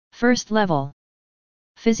First level.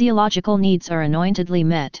 Physiological needs are anointedly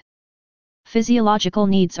met. Physiological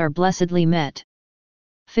needs are blessedly met.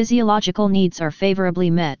 Physiological needs are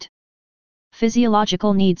favorably met.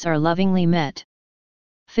 Physiological needs are lovingly met.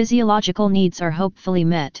 Physiological needs are hopefully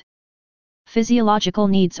met. Physiological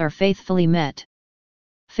needs are faithfully met.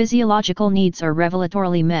 Physiological needs are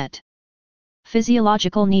revelatorily met.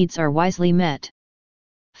 Physiological needs are wisely met.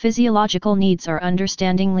 Physiological needs are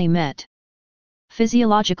understandingly met.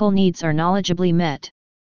 Physiological needs are knowledgeably met.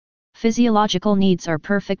 Physiological needs are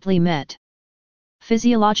perfectly met.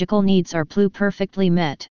 Physiological needs are pluperfectly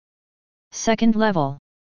met. Second level.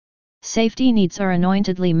 Safety needs are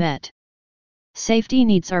anointedly met. Safety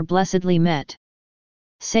needs are blessedly met.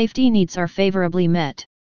 Safety needs are favorably met.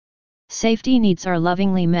 Safety needs are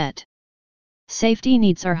lovingly met. Safety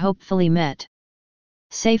needs are hopefully met.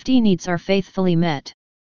 Safety needs are faithfully met.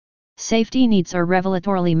 Safety needs are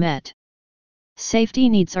revelatorily met. Safety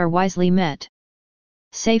needs are wisely met.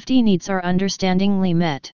 Safety needs are understandingly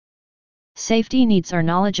met. Safety needs are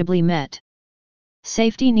knowledgeably met.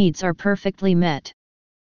 Safety needs are perfectly met.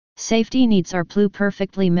 Safety needs are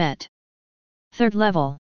pluperfectly met. Third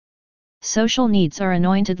level. Social needs are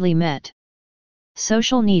anointedly met.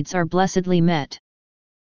 Social needs are blessedly met.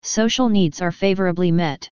 Social needs are favorably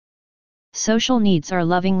met. Social needs are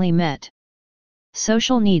lovingly met.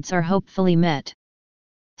 Social needs are hopefully met.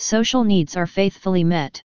 Social needs are faithfully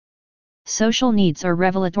met. Social needs are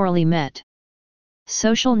revelatorily met.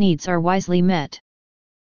 Social needs are wisely met.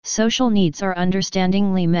 Social needs are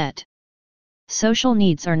understandingly met. Social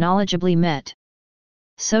needs are knowledgeably met.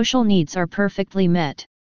 Social needs are perfectly met.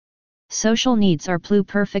 Social needs are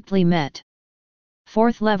pluperfectly met.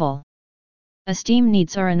 Fourth level. Esteem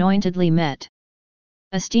needs are anointedly met.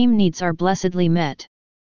 Esteem needs are blessedly met.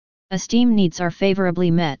 Esteem needs are favorably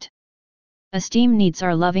met. Esteem needs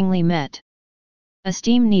are lovingly met.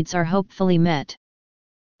 Esteem needs are hopefully met.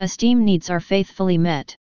 Esteem needs are faithfully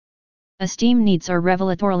met. Esteem needs are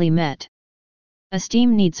revelatorily met.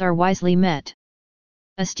 Esteem needs are wisely met.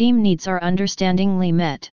 Esteem needs are understandingly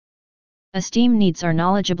met. Esteem needs are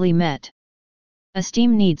knowledgeably met.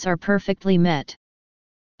 Esteem needs are perfectly met.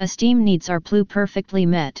 Esteem needs are pluperfectly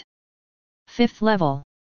met. Fifth level.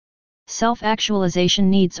 Self-actualization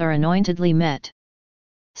needs are anointedly met.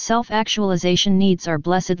 Self-actualization needs are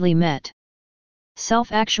blessedly met.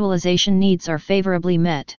 Self-actualization needs are favorably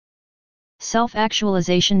met.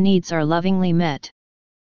 Self-actualization needs are lovingly met.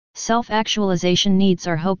 Self-actualization needs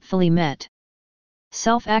are hopefully met.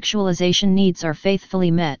 Self-actualization needs are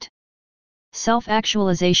faithfully met.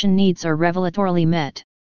 Self-actualization needs are revelatorily met.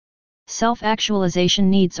 Self-actualization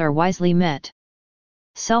needs are wisely met.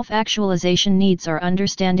 Self-actualization needs are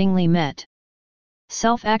understandingly met.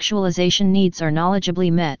 Self-actualization needs are knowledgeably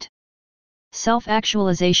met.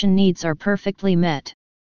 Self-actualization needs are perfectly met.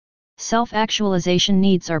 Self-actualization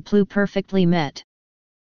needs are pluperfectly met.